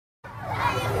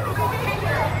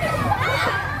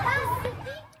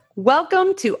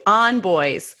Welcome to On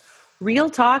Boys, real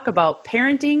talk about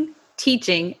parenting,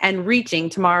 teaching, and reaching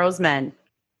tomorrow's men.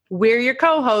 We're your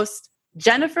co-hosts,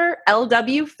 Jennifer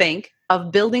L.W. Fink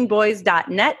of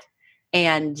buildingboys.net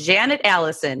and Janet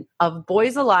Allison of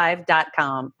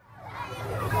boysalive.com.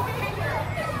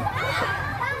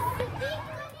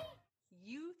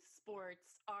 Youth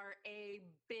sports are a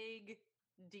big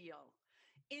deal.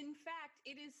 In fact,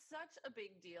 it is such a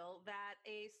big deal that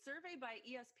a survey by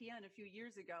ESPN a few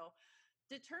years ago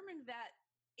determined that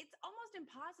it's almost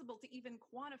impossible to even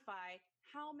quantify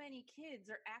how many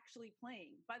kids are actually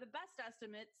playing. By the best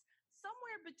estimates,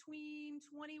 somewhere between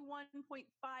 21.5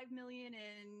 million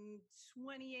and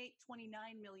 28, 29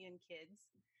 million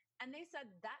kids. And they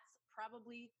said that's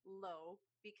probably low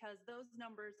because those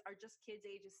numbers are just kids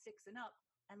ages 6 and up,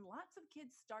 and lots of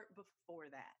kids start before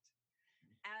that.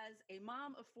 As a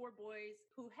mom of 4 boys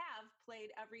who have played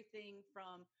everything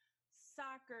from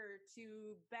soccer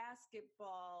to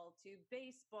basketball to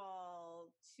baseball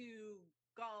to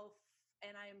golf,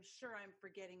 and I am sure I'm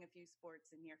forgetting a few sports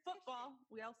in here. Football,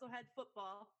 we also had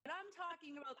football. But I'm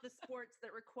talking about the sports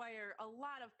that require a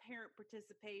lot of parent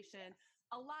participation,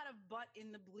 a lot of butt in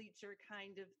the bleacher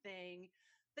kind of thing,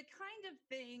 the kind of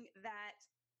thing that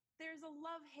there's a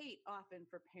love-hate often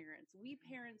for parents. We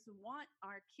parents want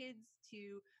our kids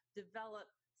to develop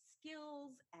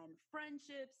skills and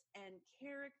friendships and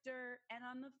character. And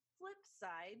on the flip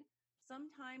side,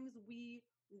 sometimes we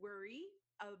worry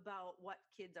about what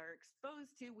kids are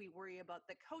exposed to. We worry about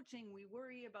the coaching. We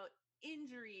worry about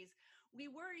injuries.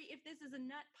 We worry if this is a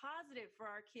net positive for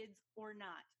our kids or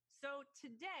not. So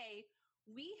today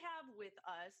we have with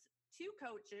us 2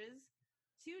 coaches,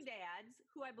 2 dads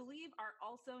who I believe are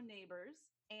also neighbors.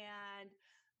 And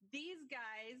these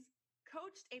guys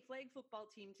coached a flag football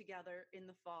team together in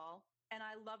the fall. And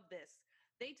I love this.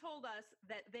 They told us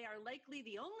that they are likely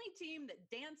the only team that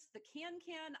danced the can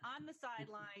on the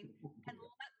sideline and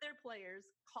let their players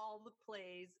call the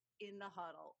plays in the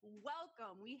huddle.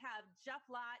 Welcome. We have Jeff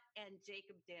Lott and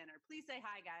Jacob Danner. Please say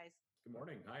hi, guys. Good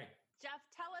morning. Hi. Jeff,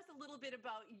 tell us a little bit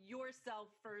about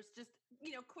yourself first, just,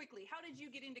 quickly. How did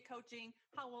you get into coaching?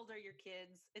 How old are your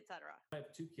kids, etc.? I have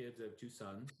 2 kids. I have 2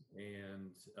 sons,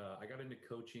 and I got into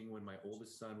coaching when my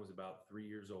oldest son was about 3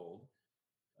 years old.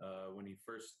 When he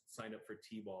first signed up for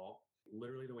T-ball,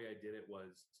 literally the way I did it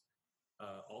was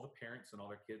all the parents and all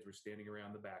their kids were standing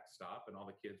around the backstop, and all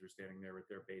the kids were standing there with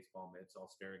their baseball mitts, all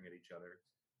staring at each other.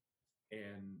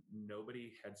 And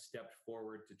nobody had stepped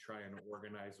forward to try and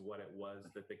organize what it was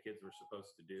that the kids were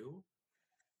supposed to do.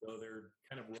 So they're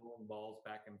kind of rolling balls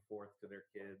back and forth to their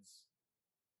kids.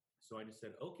 So I just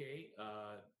said, okay,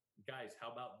 guys,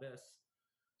 how about this?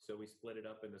 So we split it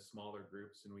up into smaller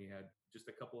groups, and we had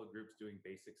just a couple of groups doing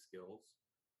basic skills.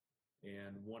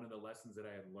 And one of the lessons that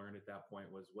I had learned at that point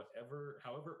was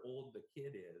however old the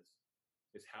kid is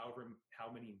how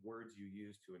many words you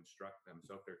use to instruct them.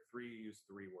 So if they're 3, you use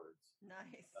 3 words.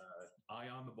 Nice. Eye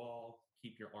on the ball,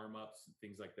 keep your arm up,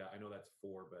 things like that. I know that's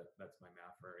 4, but that's my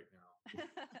math for right now.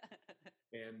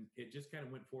 And it just kind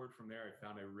of went forward from there. I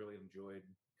found I really enjoyed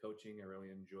coaching. I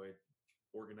really enjoyed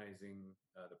organizing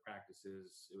the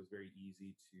practices. It was very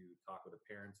easy to talk with the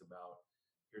parents about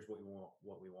here's what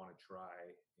we want to try,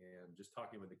 and just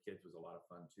talking with the kids was a lot of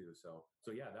fun too. So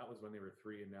yeah, that was when they were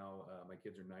 3, and now my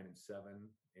kids are 9 and 7,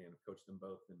 and I've coached them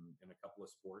both in a couple of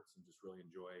sports, and just really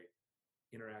enjoy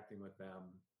interacting with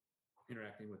them,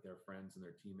 interacting with their friends and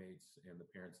their teammates and the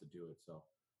parents that do it. So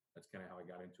that's kind of how I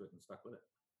got into it and stuck with it.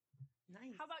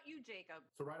 Nice. How about you, Jacob?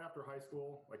 So right after high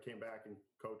school, I came back and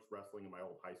coached wrestling in my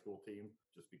old high school team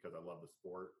just because I love the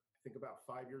sport. I think about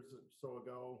 5 years or so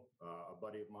ago, a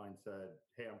buddy of mine said,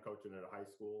 hey, I'm coaching at a high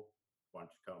school. Why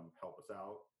don't you come help us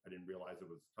out? I didn't realize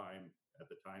it was time. At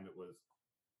the time, it was,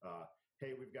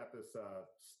 hey, we've got this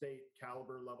state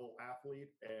caliber level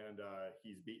athlete, and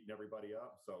he's beating everybody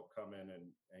up. So come in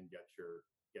and get your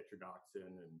knocks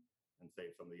in and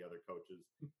save some of the other coaches.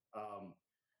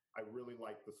 I really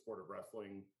liked the sport of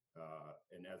wrestling.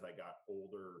 And as I got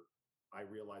older, I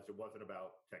realized it wasn't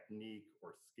about technique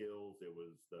or skills. It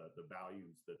was the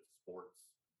values that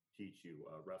sports teach you.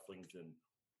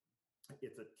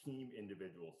 It's a team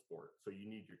individual sport. So you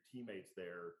need your teammates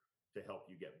there to help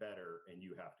you get better, and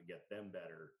you have to get them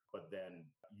better. But then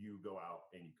you go out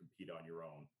and you compete on your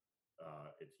own.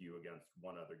 It's you against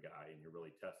one other guy, and you're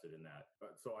really tested in that.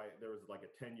 So there was like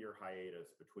a 10-year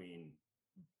hiatus between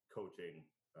coaching.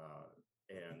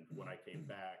 And when I came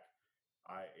back,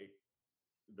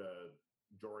 the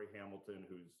Jory Hamilton,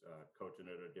 who's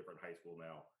coaching at a different high school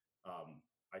now,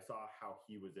 I saw how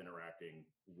he was interacting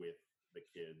with the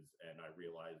kids, and I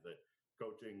realized that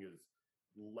coaching is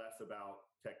less about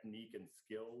technique and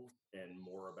skills and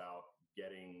more about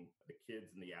getting the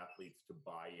kids and the athletes to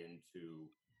buy into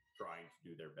trying to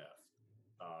do their best.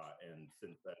 And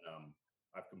since then,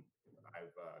 I've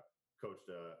coached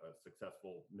a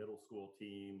successful middle school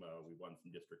team. We won some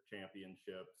district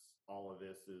championships. All of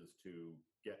this is to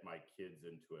get my kids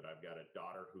into it. I've got a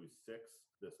daughter who's 6.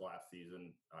 This last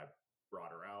season, I brought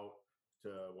her out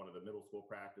to one of the middle school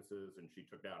practices, and she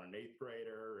took down an 8th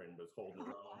grader and was holding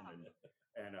her own.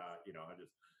 And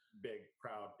just big,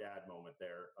 proud dad moment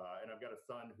there. And I've got a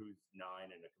son who's 9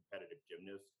 and a competitive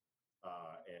gymnast.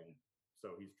 And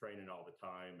so he's training all the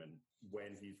time. And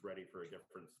when he's ready for a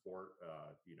different sport,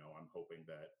 I'm hoping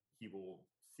that he will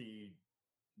see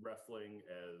wrestling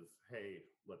as, hey,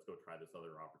 let's go try this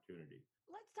other opportunity.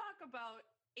 Let's talk about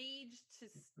age to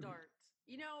start.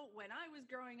 When I was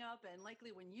growing up, and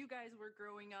likely when you guys were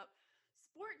growing up,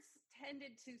 sports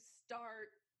tended to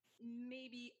start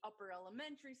maybe upper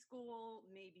elementary school,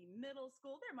 maybe middle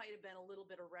school. There might have been a little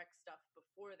bit of rec stuff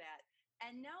before that.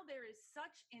 And now there is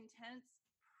such intense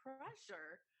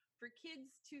pressure for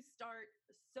kids to start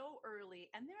so early.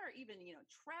 And there are even,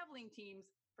 traveling teams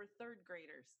for 3rd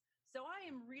graders. So I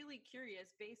am really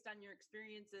curious, based on your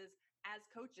experiences as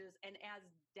coaches and as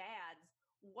dads,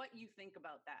 what you think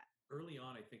about that. Early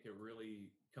on, I think it really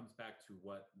comes back to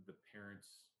what the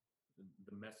parents,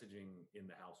 the messaging in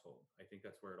the household. I think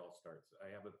that's where it all starts. I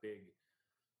have a big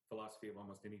philosophy of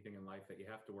almost anything in life that you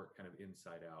have to work kind of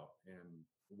inside out. And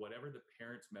whatever the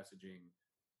parents' messaging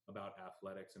about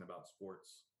athletics and about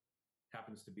sports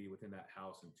happens to be within that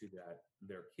house and to that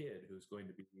their kid who's going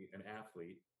to be an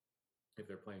athlete if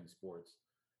they're playing sports,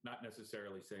 not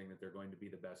necessarily saying that they're going to be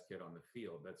the best kid on the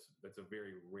field. That's a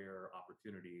very rare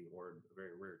opportunity, or a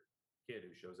very rare kid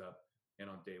who shows up and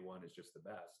on day one is just the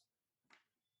best.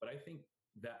 But I think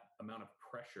that amount of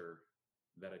pressure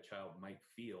that a child might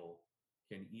feel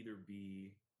can either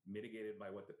be mitigated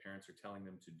by what the parents are telling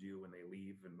them to do when they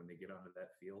leave and when they get onto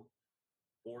that field,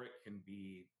 or it can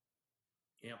be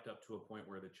amped up to a point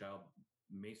where the child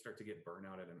may start to get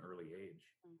burnout at an early age.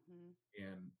 Mm-hmm.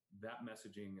 And that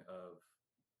messaging of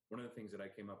one of the things that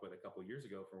I came up with a couple of years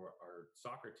ago for our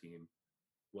soccer team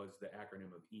was the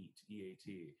acronym of EAT,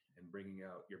 E-A-T, and bringing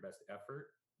out your best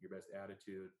effort, your best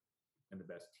attitude, and the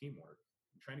best teamwork.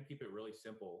 I'm trying to keep it really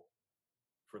simple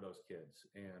for those kids.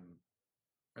 And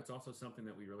that's also something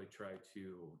that we really try to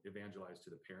evangelize to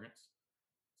the parents.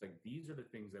 It's like, these are the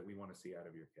things that we want to see out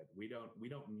of your kid. We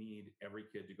don't need every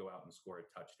kid to go out and score a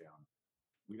touchdown.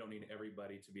 We don't need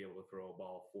everybody to be able to throw a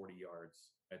ball 40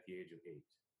 yards at the age of 8.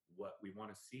 What we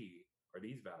want to see are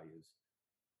these values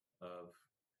of,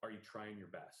 are you trying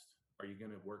your best? Are you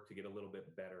going to work to get a little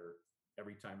bit better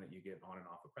every time that you get on and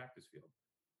off a practice field?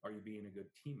 Are you being a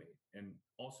good teammate? And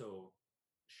also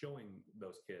showing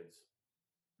those kids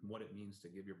what it means to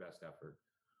give your best effort,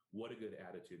 what a good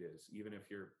attitude is, even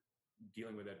if you're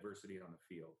dealing with adversity on the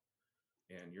field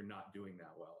and you're not doing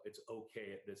that well. It's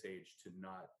okay at this age to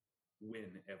not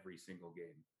win every single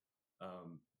game.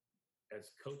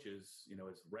 As coaches,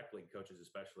 as rec league coaches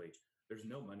especially, there's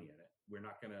no money in it. We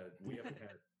haven't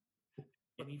had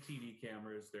any TV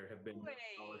cameras. There have been no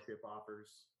scholarship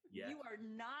offers yet. You are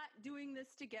not doing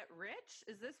this to get rich?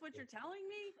 Is this what you're telling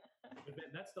me?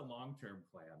 That's the long-term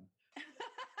plan.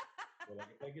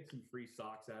 If I get some free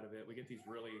socks out of it, we get these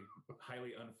really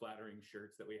highly unflattering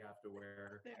shirts that we have to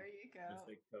wear. There you go.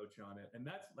 Just like coach on it. And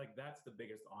that's the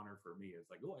biggest honor for me, is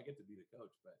like, oh, I get to be the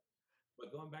coach. But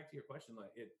going back to your question,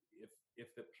 like if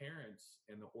the parents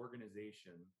and the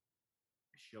organization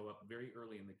show up very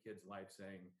early in the kid's life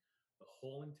saying, the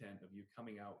whole intent of you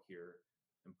coming out here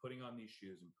and putting on these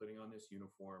shoes and putting on this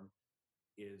uniform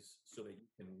is so that you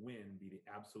can win, be the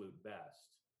absolute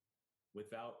best,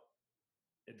 without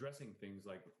addressing things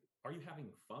like, are you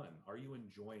having fun? Are you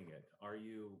enjoying it?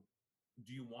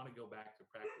 Do you want to go back to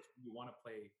practice? Do you want to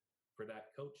play for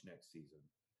that coach next season?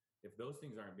 If those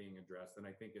things aren't being addressed, then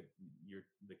I think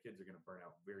the kids are going to burn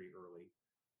out very early.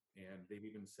 And they've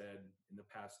even said in the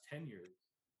past 10 years,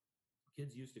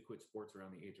 kids used to quit sports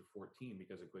around the age of 14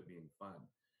 because it quit being fun.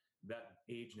 That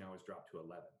age now has dropped to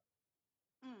 11.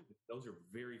 Those are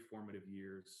very formative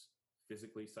years,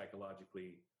 physically,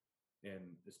 psychologically,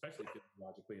 and especially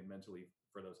physiologically and mentally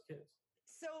for those kids.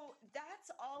 So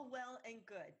that's all well and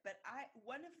good. But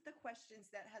one of the questions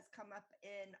that has come up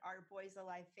in our Boys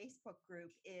Alive Facebook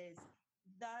group is,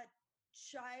 the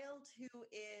child who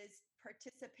is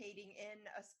participating in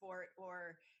a sport,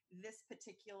 or this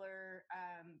particular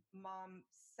mom's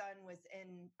son was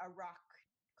in a rock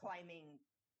climbing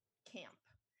camp.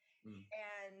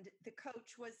 And the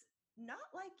coach was not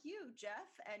like you,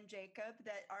 Jeff and Jacob,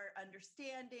 that are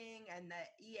understanding and the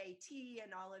EAT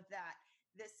and all of that.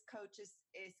 this coach is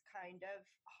kind of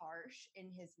harsh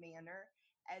in his manner,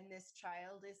 and this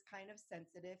child is kind of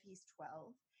sensitive. He's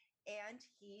 12 and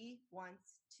he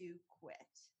wants to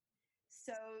quit.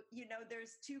 So,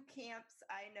 there's two camps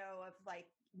I know of, like,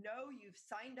 no, you've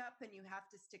signed up and you have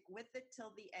to stick with it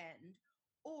till the end.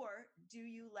 Or do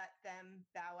you let them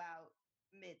bow out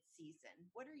mid-season?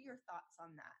 What are your thoughts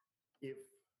on that? If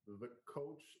the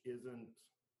coach isn't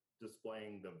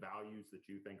displaying the values that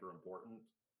you think are important,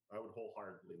 I would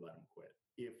wholeheartedly let them quit.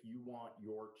 If you want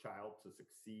your child to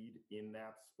succeed in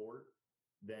that sport,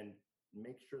 then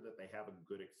make sure that they have a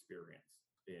good experience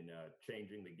in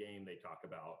changing the game. They talk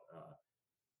about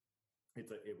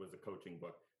it was a coaching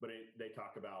book, but they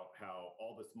talk about how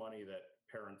all this money that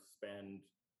parents spend,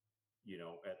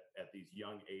 at these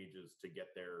young ages to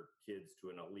get their kids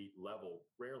to an elite level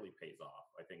rarely pays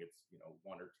off. I think it's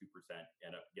 1 or 2%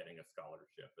 end up getting a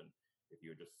scholarship, and if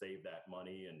you just save that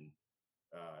money and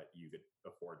you could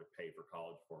afford to pay for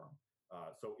college for them.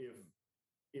 So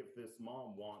if this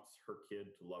mom wants her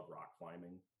kid to love rock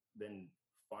climbing, then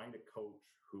find a coach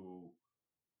who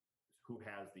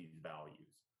has these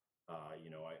values.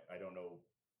 I don't know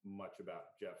much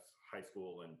about Jeff's high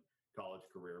school and college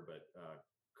career, but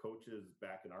coaches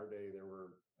back in our day,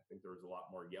 I think there was a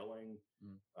lot more yelling,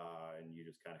 and you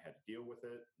just kind of had to deal with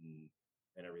it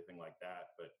and everything like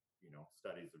that. But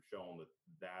studies have shown that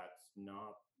that's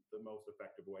not the most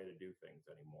effective way to do things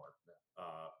anymore.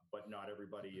 But not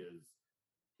everybody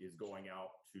is going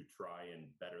out to try and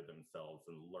better themselves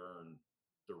and learn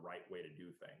the right way to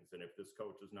do things. And if this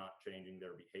coach is not changing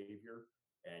their behavior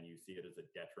and you see it as a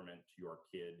detriment to your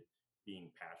kid being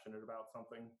passionate about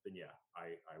something, then yeah,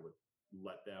 I would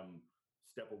let them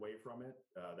step away from it.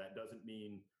 That doesn't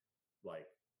mean, like,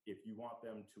 if you want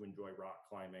them to enjoy rock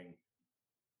climbing,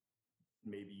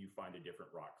 maybe you find a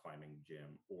different rock climbing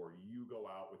gym, or you go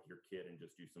out with your kid and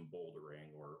just do some bouldering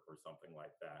or something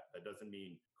like that. That doesn't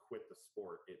mean quit the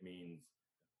sport. It means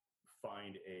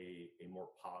find a more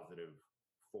positive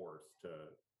force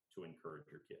to encourage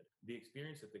your kid. The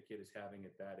experience that the kid is having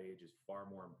at that age is far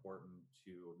more important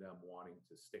to them wanting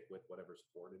to stick with whatever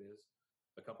sport it is.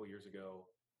 A couple years ago,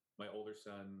 my older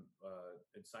son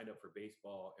had signed up for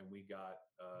baseball, and we got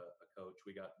a coach.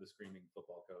 We got the screaming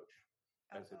football coach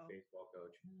as his baseball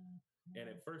coach.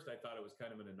 And at first I thought it was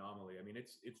kind of an anomaly. I mean,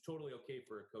 it's totally okay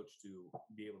for a coach to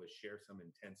be able to share some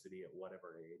intensity at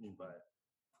whatever age, but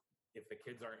if the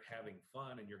kids aren't having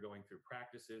fun and you're going through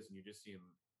practices and you just see them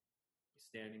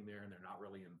standing there and they're not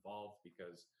really involved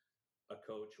because a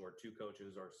coach or two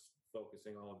coaches are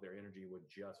focusing all of their energy with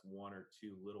just one or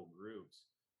two little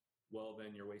groups, well,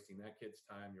 then you're wasting that kid's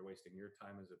time. You're wasting your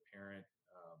time as a parent.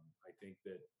 I think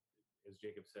that, as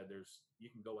Jacob said, you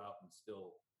can go out and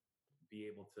still be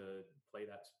able to play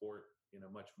that sport in a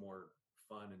much more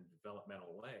fun and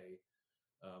developmental way.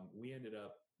 We ended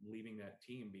up leaving that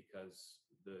team because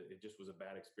it just was a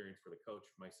bad experience for the coach.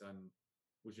 My son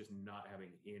was just not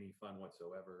having any fun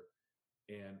whatsoever.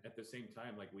 And at the same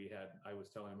time, like I was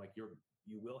telling him, like,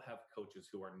 you will have coaches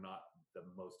who are not the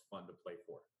most fun to play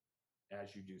for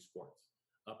as you do sports.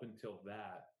 Up until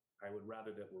that, I would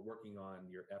rather that we're working on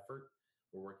your effort.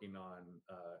 We're working on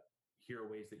here are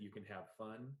ways that you can have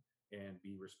fun and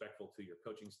be respectful to your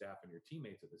coaching staff and your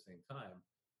teammates at the same time.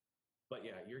 But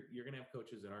yeah, you're going to have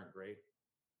coaches that aren't great.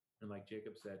 And like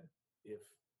Jacob said,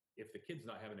 if the kid's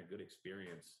not having a good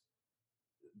experience,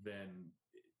 then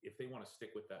if they want to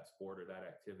stick with that sport or that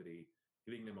activity,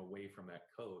 getting them away from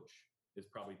that coach is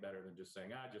probably better than just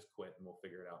saying, just quit and we'll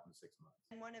figure it out in 6 months.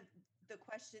 And one of the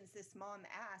questions this mom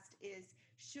asked is,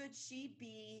 should she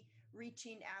be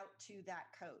reaching out to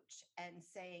that coach and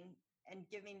saying and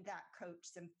giving that coach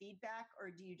some feedback,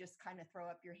 or do you just kind of throw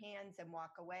up your hands and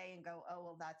walk away and go, oh,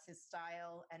 well, that's his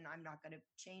style and I'm not going to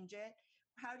change it?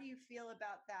 How do you feel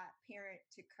about that parent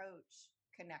to coach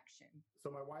connection?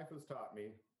 So my wife has taught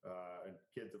me, and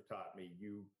kids have taught me,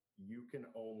 you can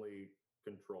only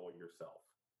control yourself.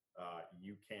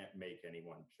 You can't make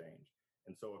anyone change.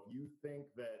 And so if you think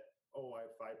that,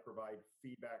 if I provide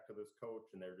feedback to this coach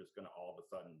and they're just going to all of a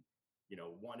sudden,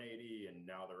 180 and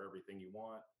now they're everything you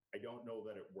want, I don't know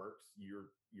that it works.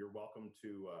 You're welcome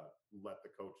to let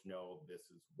the coach know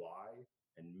this is why,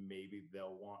 and maybe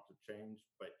they'll want to change.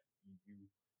 But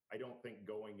I don't think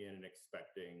going in and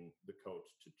expecting the coach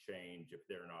to change if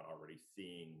they're not already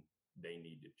seeing they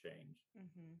need to change.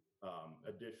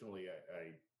 Additionally,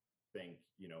 I think,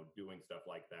 doing stuff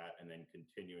like that and then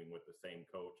continuing with the same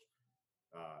coach,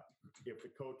 if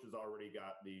the coach has already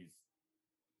got these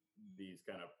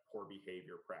kind of poor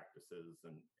behavior practices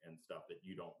and stuff that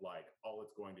you don't like, all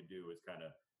it's going to do is kind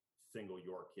of single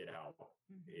your kid out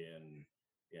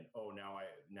and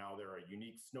now they're a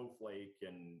unique snowflake,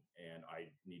 and I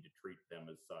need to treat them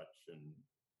as such, and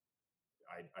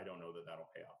I don't know that that'll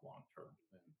pay off long term.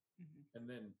 And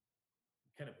then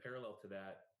kind of parallel to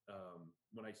that,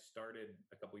 when I started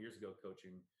a couple years ago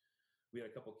coaching, we had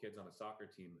a couple kids on a soccer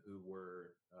team who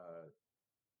were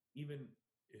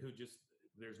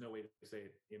there's no way to say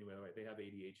it any other way. They have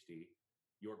ADHD.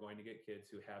 You're going to get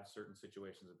kids who have certain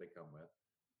situations that they come with.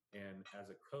 And as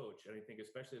a coach, and I think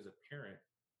especially as a parent,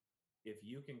 if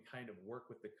you can kind of work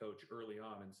with the coach early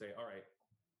on and say, all right,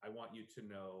 I want you to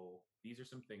know these are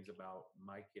some things about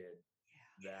my kid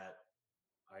that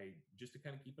I just to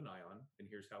kind of keep an eye on, and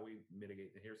here's how we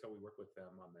mitigate, and here's how we work with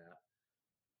them on that.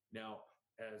 Now,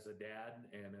 as a dad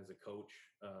and as a coach,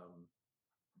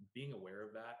 being aware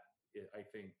of that, I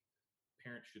think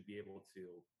parents should be able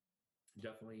to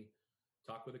definitely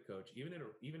talk with a coach, even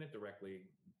at the rec league.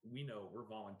 We know we're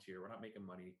volunteer, we're not making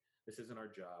money, this isn't our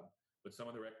job. But some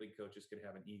of the rec league coaches could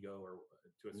have an ego or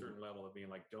to a certain level of being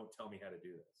like, don't tell me how to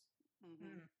do this.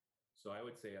 So I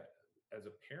would say as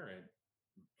a parent,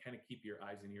 kind of keep your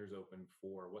eyes and ears open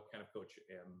for what kind of coach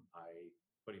am I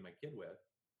putting my kid with.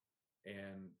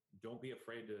 And don't be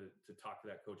afraid to talk to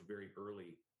that coach very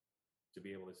early to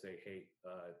be able to say, hey,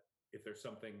 if there's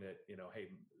something that, hey,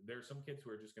 there's some kids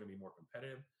who are just going to be more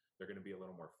competitive. They're going to be a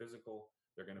little more physical.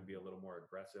 They're going to be a little more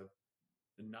aggressive.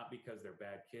 And not because they're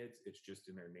bad kids, it's just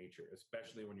in their nature,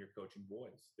 especially when you're coaching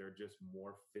boys. They're just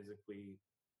more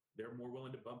they're more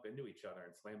willing to bump into each other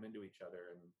and slam into each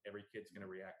other, and every kid's going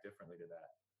to react differently to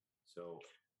that. So,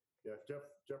 yeah,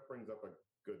 Jeff brings up a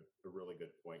really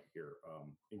good point here.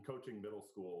 In coaching middle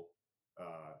school,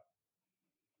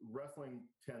 wrestling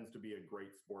tends to be a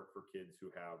great sport for kids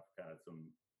who have kind of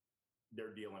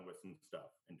they're dealing with some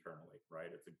stuff internally,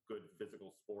 right? It's a good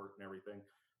physical sport and everything.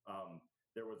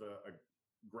 There was a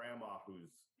grandma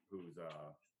whose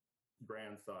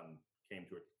grandson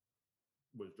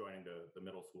was joining the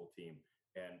middle school team,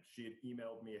 and she had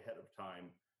emailed me ahead of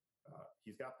time.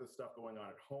 He's got this stuff going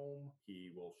on at home.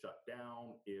 He will shut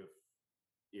down if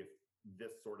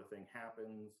this sort of thing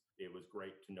happens. It was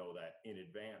great to know that in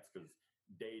advance, because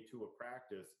day 2 of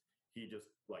practice, he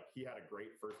had a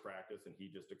great first practice, and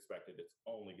he just expected it's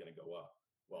only going to go up.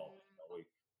 Well,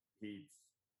 he's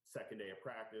second day of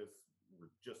practice,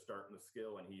 we're just starting the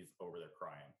skill, and he's over there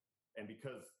crying. And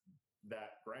because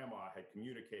that grandma had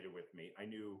communicated with me, I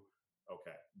knew,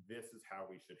 okay, this is how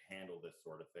we should handle this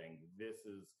sort of thing. This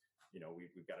is,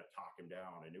 we've got to talk him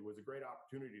down. And it was a great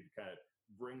opportunity to kind of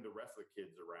bring the rest of the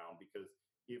kids around, because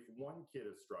if one kid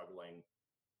is struggling,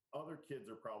 other kids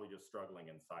are probably just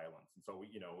struggling in silence. And so we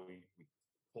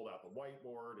pulled out the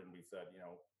whiteboard and we said,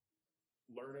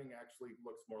 learning actually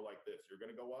looks more like this. You're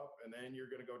going to go up and then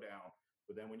you're going to go down.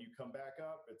 But then when you come back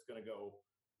up, it's going to go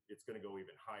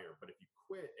even higher. But if you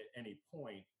quit at any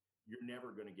point, you're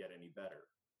never going to get any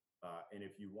better. And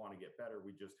if you want to get better,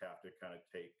 we just have to kind of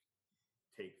take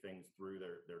things through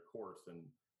their course. And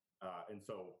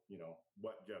so,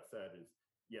 what Jeff said is,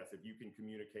 yes, if you can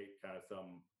communicate kind of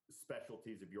some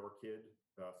specialties of your kid,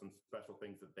 some special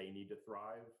things that they need to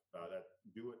thrive, that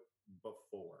do it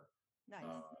before. Nice.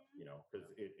 Because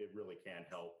it really can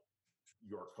help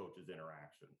your coach's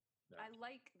interaction. I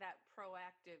like that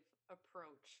proactive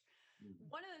approach.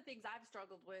 One of the things I've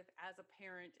struggled with as a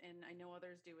parent, and I know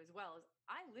others do as well, is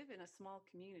I live in a small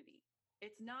community.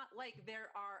 It's not like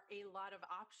there are a lot of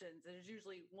options. There's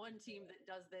usually one team that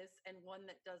does this and one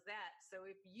that does that. So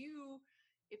if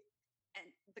and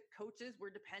the coaches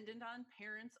were dependent on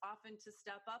parents often to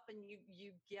step up, and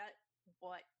you get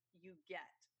what you get.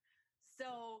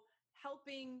 So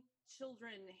helping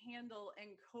children handle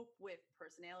and cope with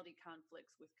personality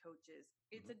conflicts with coaches,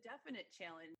 it's a definite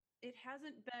challenge. It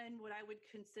hasn't been what I would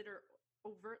consider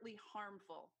overtly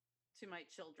harmful to my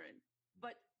children,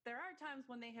 but there are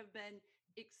times when they have been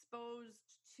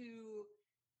exposed to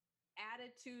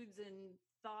attitudes and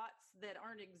thoughts that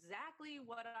aren't exactly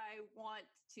what I want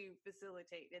to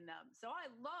facilitate in them. So I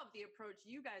love the approach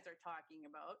you guys are talking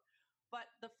about. But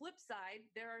the flip side,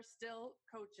 there are still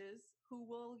coaches who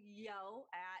will yell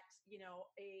at,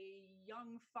 a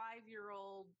young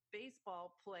 5-year-old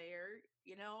baseball player,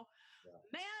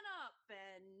 man up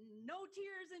and no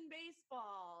tears in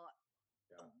baseball.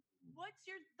 Yeah. What's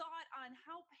your thought on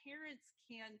how parents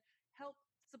can help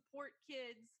support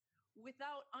kids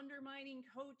without undermining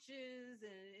coaches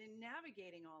and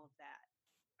navigating all of that?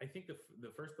 I think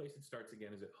the first place it starts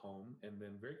again is at home. And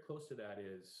then very close to that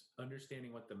is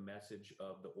understanding what the message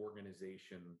of the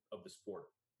organization of the sport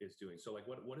is doing. So like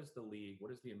what is the league? What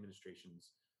is the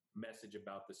administration's message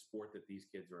about the sport that these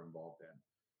kids are involved in?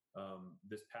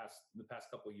 The past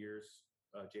couple of years,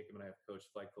 Jacob and I have coached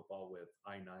flag football with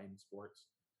I-9 Sports.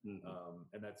 And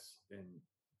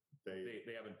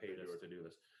they haven't paid us to do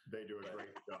this. They do a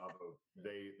great job of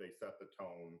they set the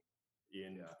tone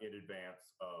in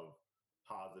advance of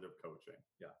positive coaching.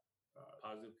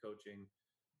 Positive coaching.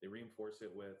 They reinforce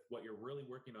it with what you're really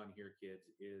working on here, kids,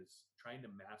 is trying to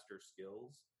master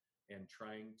skills and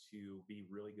trying to be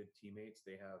really good teammates.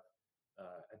 They have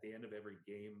at the end of every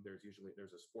game,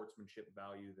 there's a sportsmanship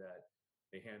value that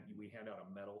we hand out a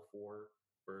medal for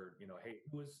hey,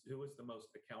 who was the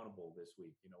most accountable this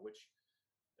week?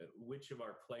 Which of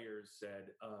our players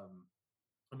said,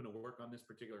 I'm going to work on this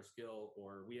particular skill.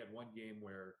 Or we had one game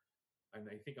where, and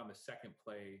I think on the second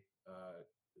play,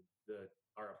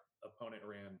 our opponent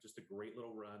ran just a great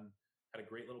little run, had a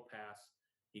great little pass.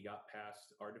 He got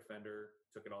past our defender,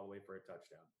 took it all the way for a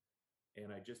touchdown.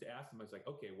 And I just asked him, I was like,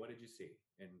 okay, what did you see?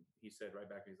 And he said right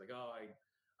back, he's like, oh,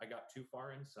 I got too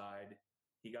far inside.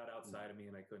 He got outside of me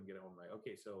and I couldn't get home. I'm like,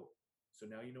 okay, so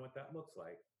now you know what that looks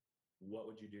like. What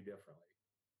would you do differently?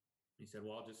 He said,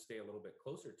 well, I'll just stay a little bit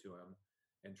closer to him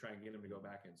and try and get him to go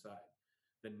back inside.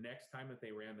 The next time that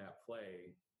they ran that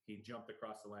play, he jumped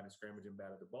across the line of scrimmage and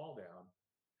batted the ball down.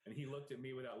 And he looked at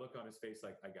me with that look on his face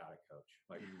like, I got it, coach.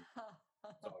 Like,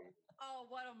 oh,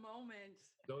 what a moment.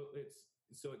 So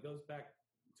it goes back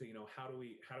to, how do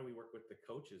we work with the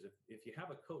coaches? If you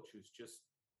have a coach who's just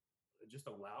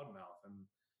a loudmouth, and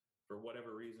for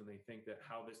whatever reason they think that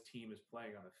how this team is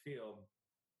playing on the field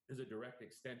is a direct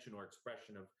extension or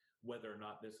expression of whether or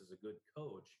not this is a good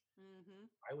coach.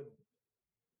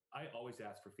 I always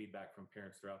ask for feedback from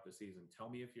parents throughout the season. Tell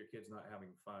me if your kid's not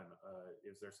having fun.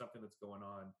 Is there something that's going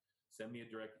on? Send me a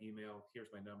direct email.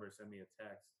 Here's my number. Send me a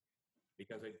text,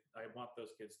 because I want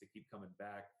those kids to keep coming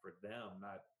back for them,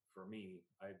 not for me.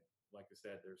 Like I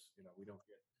said, we don't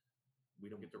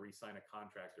get to re-sign a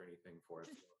contract or anything for it.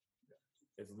 So,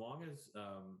 as long as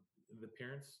the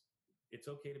parents, it's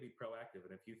okay to be proactive.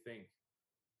 And if you think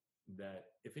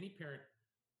that, if any parent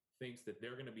thinks that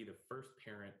they're going to be the first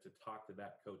parent to talk to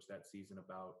that coach that season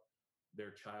about their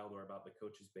child or about the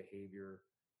coach's behavior,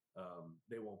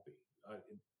 they won't be.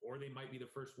 Or they might be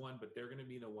the first one, but they're going to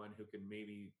be the one who can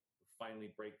maybe finally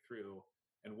break through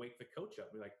and wake the coach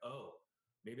up. Be like, oh,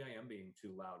 maybe I am being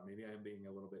too loud. Maybe I am being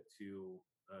a little bit too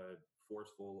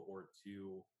forceful or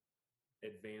too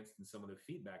advanced in some of the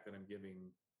feedback that I'm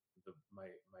giving my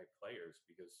players,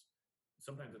 because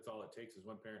sometimes that's all it takes is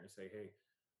one parent to say, hey,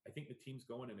 I think the team's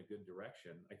going in a good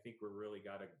direction. I think we're really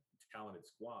got a talented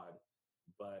squad,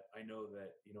 but I know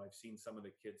that, I've seen some of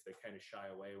the kids that kind of shy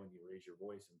away when you raise your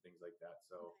voice and things like that.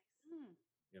 So,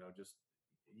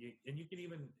 you can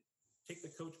even take the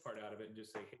coach part out of it and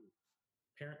just say, hey,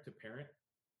 parent to parent,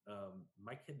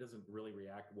 my kid doesn't really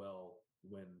react well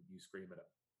when you scream at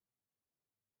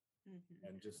him.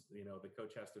 And just, the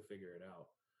coach has to figure it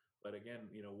out. But again,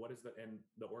 what is and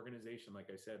the organization, like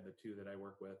I said, the two that I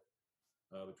work with,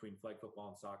 between flag football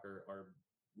and soccer,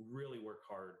 really work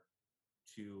hard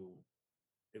to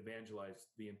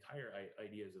evangelize the entire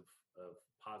ideas of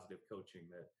positive coaching,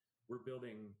 that we're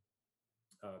building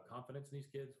confidence in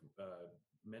these kids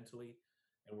mentally,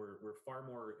 and we're far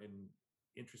more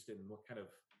interested in what kind of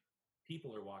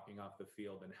people are walking off the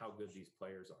field and how good these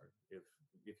players are.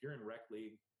 If you're in rec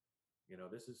league,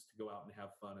 this is to go out and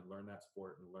have fun and learn that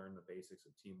sport and learn the basics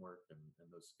of teamwork and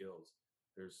those skills.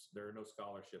 There are no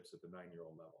scholarships at the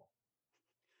 9-year-old level.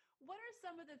 What are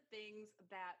some of the things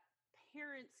that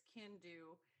parents can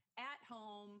do at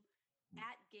home,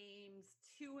 at games,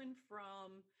 to and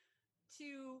from,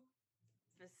 to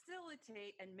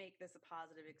facilitate and make this a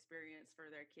positive experience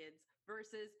for their kids,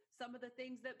 versus some of the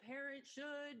things that parents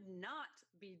should not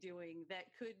be doing that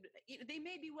could, they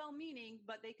may be well-meaning,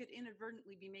 but they could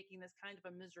inadvertently be making this kind of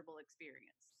a miserable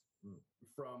experience?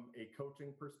 From a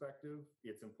coaching perspective,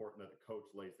 it's important that the coach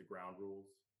lays the ground rules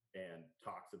and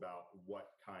talks about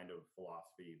what kind of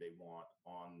philosophy they want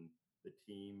on the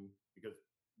team, because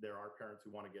there are parents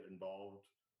who want to get involved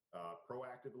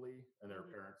proactively, and there are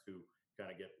parents who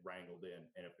kind of get wrangled in.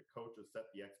 And if the coach has set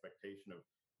the expectation of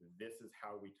this is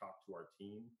how we talk to our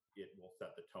team, it will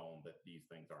set the tone that these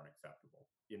things aren't acceptable.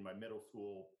 In my middle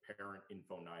school parent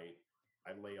info night,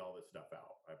 I lay all this stuff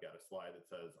out. I've got a slide that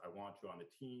says, I want you on the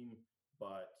team,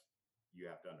 but you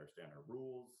have to understand our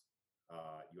rules.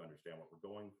 You understand what we're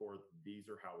going for. These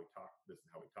are how we talk. This is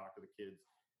how we talk to the kids.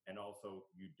 And also,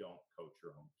 you don't coach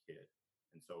your own kid.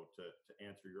 And so to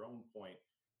answer your own point,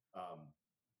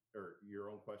 or your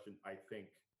own question, I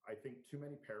think too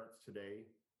many parents today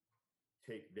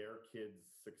take their kids'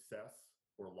 success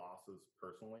or losses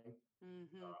personally.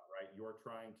 Right? You're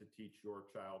trying to teach your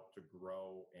child to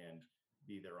grow and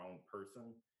be their own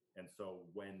person. And so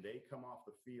when they come off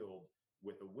the field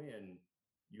with a win,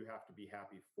 you have to be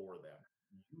happy for them.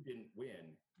 you didn't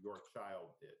win, your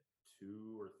child did.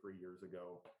 2 or 3 years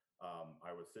ago,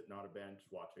 I was sitting on a bench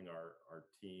watching our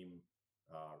team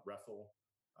wrestle,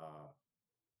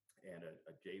 and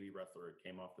a JV wrestler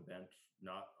came off the bench,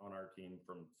 not on our team,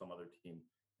 from some other team,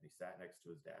 and he sat next to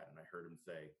his dad. And I heard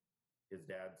his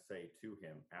dad say to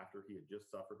him, after he had just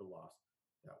suffered a loss,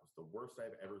 "That was the worst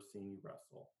I've ever seen you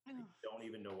wrestle. I don't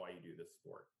even know why you do this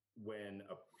sport." When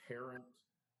a parent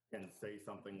can say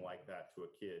something like that to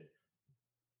a kid,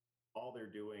 all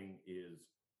they're doing is,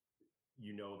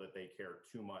 that they care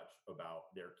too much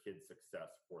about their kid's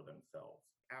success for themselves.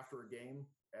 After a game,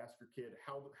 ask your kid,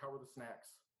 how were the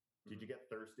snacks? Did you get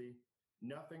thirsty?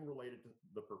 Nothing related to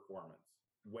the performance.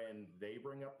 When they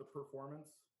bring up the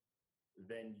performance,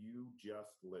 then you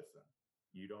just listen.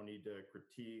 You don't need to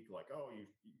critique like, oh,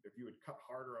 if you had cut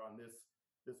harder on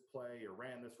this play or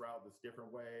ran this route this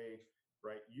different way,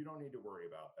 right? You don't need to worry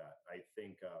about that. I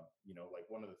think, like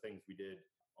one of the things we did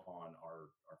on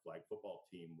our flag football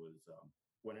team was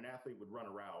when an athlete would run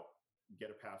a route,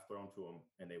 get a pass thrown to them,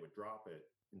 and they would drop it,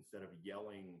 instead of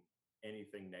yelling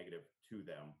anything negative to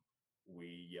them,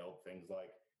 we yelled things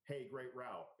like, "Hey, great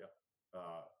route." Yep.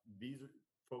 These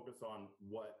focus on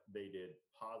what they did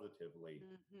positively.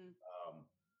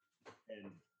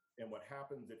 And what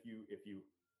happens if you,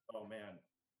 oh man,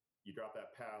 you drop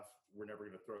that pass, we're never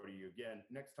going to throw to you again.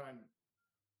 Next time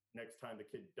the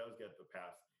kid does get the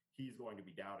pass, he's going to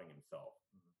be doubting himself,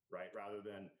 right? Rather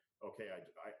than, okay,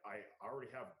 I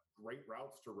already have great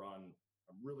routes to run.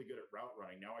 I'm really good at route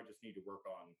running. Now I just need to work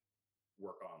on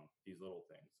these little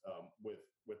things.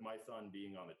 With my son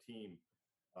being on the team,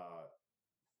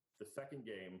 the second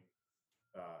game,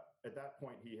 at that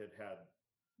point he had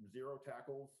 0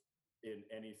 tackles in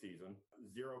any season,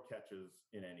 0 catches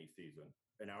in any season.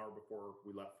 An hour before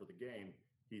we left for the game,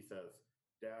 he says,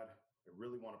 "Dad, I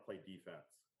really want to play defense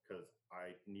because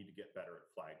I need to get better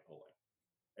at flag pulling."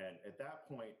 And at that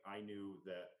point, I knew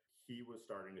that he was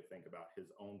starting to think about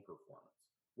his own performance.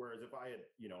 Whereas if I had,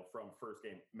 from first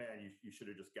game, man, you should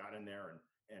have just got in there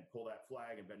and pulled that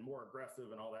flag and been more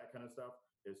aggressive and all that kind of stuff.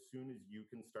 As soon as you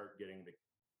can start getting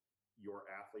your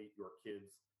athlete, your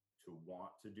kids to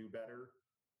want to do better,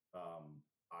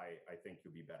 I think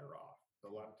you'll be better off. A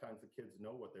lot of times the kids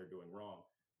know what they're doing wrong.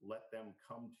 Let them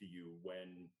come to you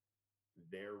when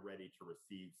they're ready to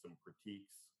receive some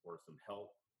critiques or some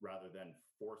help, rather than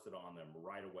force it on them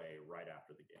right away, right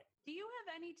after the game. Do you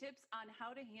have any tips on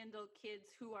how to handle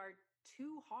kids who are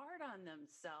too hard on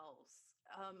themselves?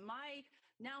 My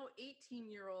now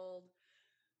 18-year-old,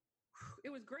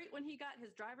 it was great when he got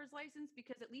his driver's license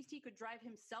because at least he could drive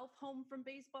himself home from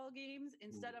baseball games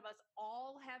instead of us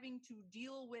all having to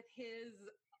deal with his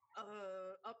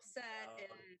upset.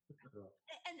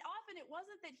 And often it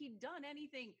wasn't that he'd done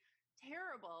anything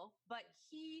terrible, but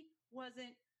he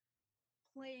wasn't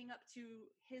playing up to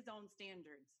his own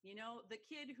standards. The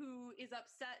kid who is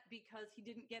upset because he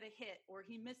didn't get a hit or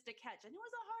he missed a catch, and it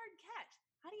was a hard catch.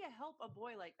 How do you help a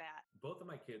boy like that? Both of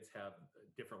my kids have a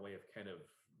different way of kind of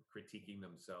critiquing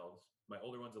themselves. My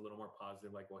older one's a little more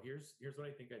positive, like, well, here's what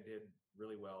I think I did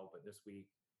really well, but this week,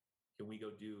 can we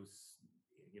go do,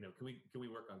 can we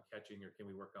work on catching, or can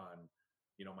we work on,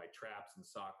 my traps and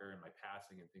soccer and my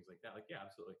passing and things like that? Like, yeah,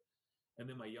 absolutely. And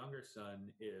then my younger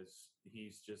son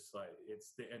he's just like,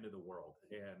 it's the end of the world.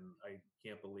 And I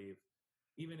can't believe,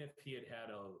 even if he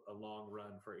had a long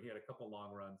run he had a couple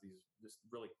long runs, he's just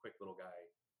really quick little guy,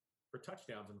 for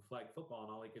touchdowns in flag football.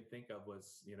 And all he could think of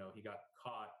was, he got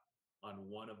caught on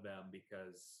one of them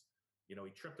because, he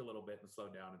tripped a little bit and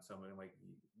slowed down. And someone like,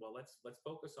 well, let's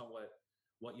focus on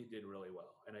what you did really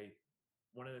well. And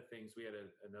one of the things, we had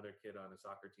another kid on a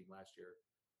soccer team last year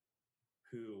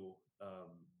who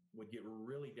would get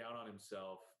really down on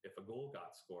himself if a goal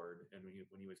got scored, and when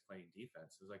he was playing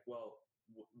defense. It was like, well,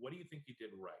 what do you think you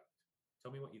did right?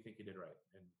 Tell me what you think you did right.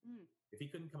 And if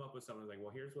he couldn't come up with something, like,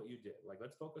 well, here's what you did. Like,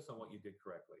 let's focus on what you did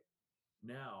correctly.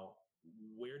 Now,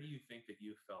 where do you think that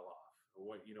you fell off? Or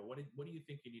what do you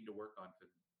think you need to work on to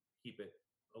keep it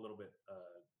a little bit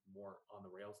more on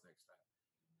the rails next time?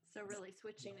 So really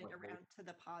switching it around to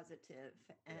the positive,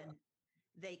 and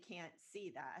they can't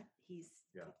see that he's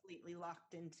completely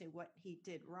locked into what he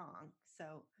did wrong.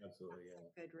 So absolutely,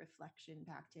 that's a good reflection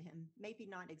back to him. Maybe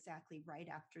not exactly right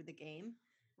after the game.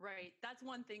 Right. That's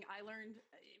one thing I learned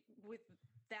with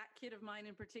that kid of mine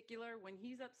in particular. When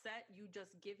he's upset, you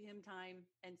just give him time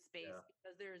and space,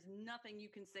 because there's nothing you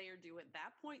can say or do at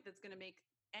that point that's going to make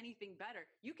anything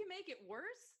better. You can make it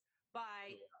worse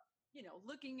by,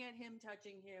 looking at him,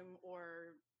 touching him,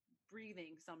 or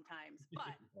breathing sometimes,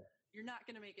 but you're not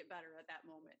going to make it better at that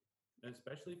moment. And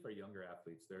especially for younger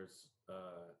athletes, there's,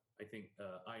 I think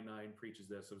I9 preaches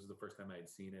this. It was the first time I had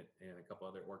seen it, and a couple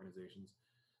other organizations.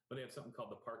 But they have something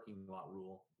called the parking lot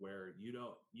rule, where you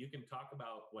can talk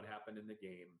about what happened in the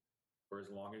game for as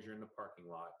long as you're in the parking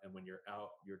lot, and when you're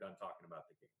out, you're done talking about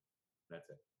the game. That's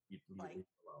it. You leave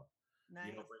it alone. Nice.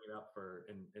 You don't bring it up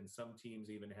and some teams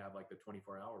even have like the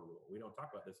 24-hour rule. We don't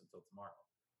talk about this until tomorrow.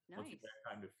 Nice. Once we've had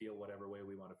time to feel whatever way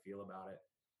we want to feel about it.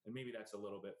 And maybe that's a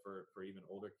little bit for even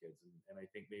older kids. And I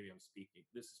think maybe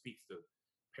this speaks to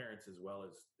parents as well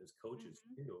as coaches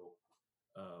too.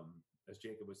 As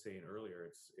Jacob was saying earlier,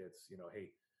 it's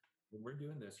hey, when we're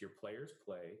doing this, your players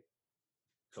play,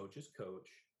 coaches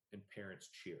coach, and parents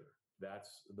cheer.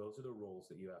 Those are the roles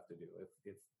that you have to do.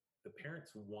 If the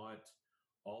parents want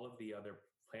all of the other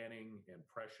planning and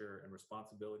pressure and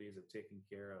responsibilities of taking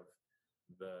care of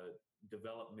the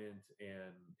development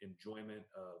and enjoyment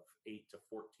of 8 to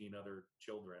 14 other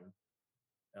children,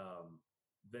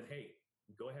 then hey,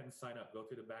 go ahead and sign up, go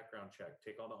through the background check,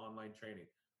 take all the online training,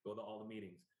 go to all the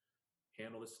meetings,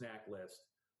 handle the snack list,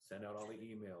 send out all the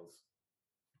emails,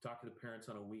 talk to the parents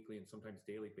on a weekly and sometimes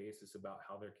daily basis about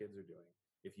how their kids are doing.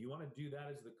 If you want to do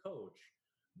that as the coach,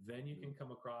 then you can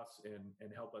come across and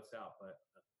help us out. But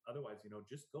otherwise,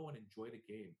 just go and enjoy the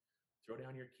game. Throw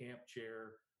down your camp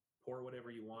chair, pour whatever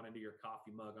you want into your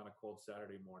coffee mug on a cold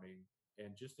Saturday morning,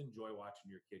 and just enjoy watching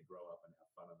your kid grow up and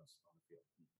have fun on the field.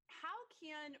 How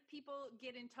can people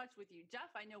get in touch with you?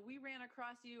 Jeff, I know we ran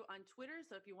across you on Twitter,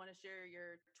 so if you want to share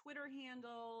your Twitter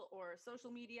handle or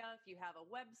social media, if you have a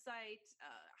website,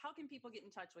 how can people get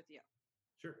in touch with you?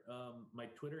 Sure.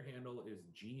 My Twitter handle is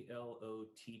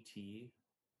GLOTTRULES,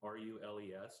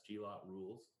 GLOT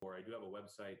Rules, or I do have a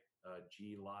website,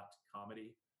 GLOT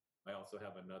Comedy. I also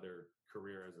have another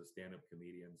career as a stand-up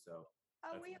comedian. So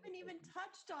we haven't even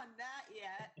touched on that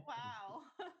yet. Wow.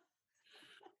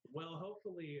 Well,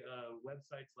 hopefully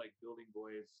websites like Building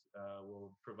Boys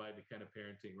will provide the kind of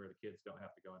parenting where the kids don't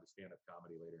have to go into stand-up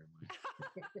comedy later in life.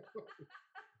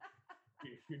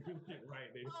 You're doing it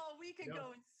right. Oh, we could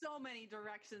go in so many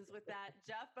directions with that,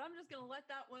 Jeff, but I'm just going to let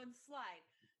that one slide.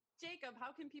 Jacob,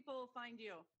 how can people find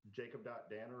you?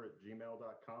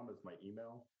 Jacob.danner@gmail.com is my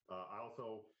email. I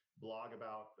also blog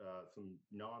about some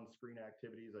non-screen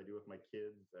activities I do with my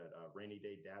kids at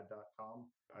rainydayDad.com.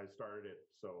 I started it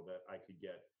so that I could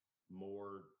get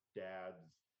more dads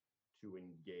to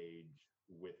engage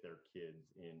with their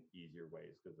kids in easier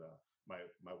ways, because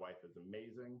my wife is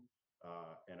amazing,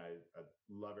 and I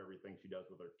love everything she does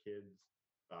with her kids,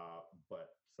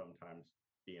 but sometimes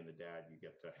being the dad, you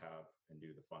get to have and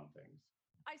do the fun things.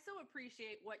 I so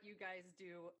appreciate what you guys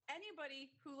do.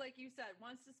 Anybody who, like you said,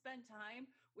 wants to spend time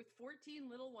with 14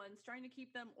 little ones, trying to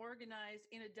keep them organized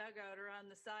in a dugout or on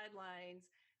the sidelines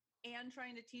and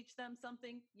trying to teach them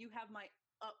something, you have my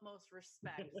utmost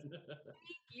respect.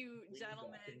 Thank you,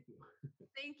 gentlemen.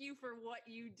 Thank you for what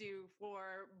you do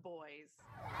for boys.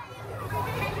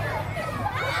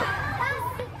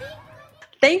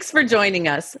 Thanks for joining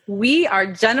us. We are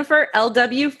Jennifer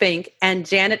L.W. Fink and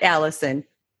Janet Allison,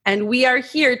 and we are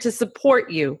here to support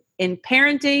you in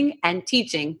parenting and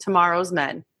teaching tomorrow's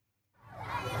men.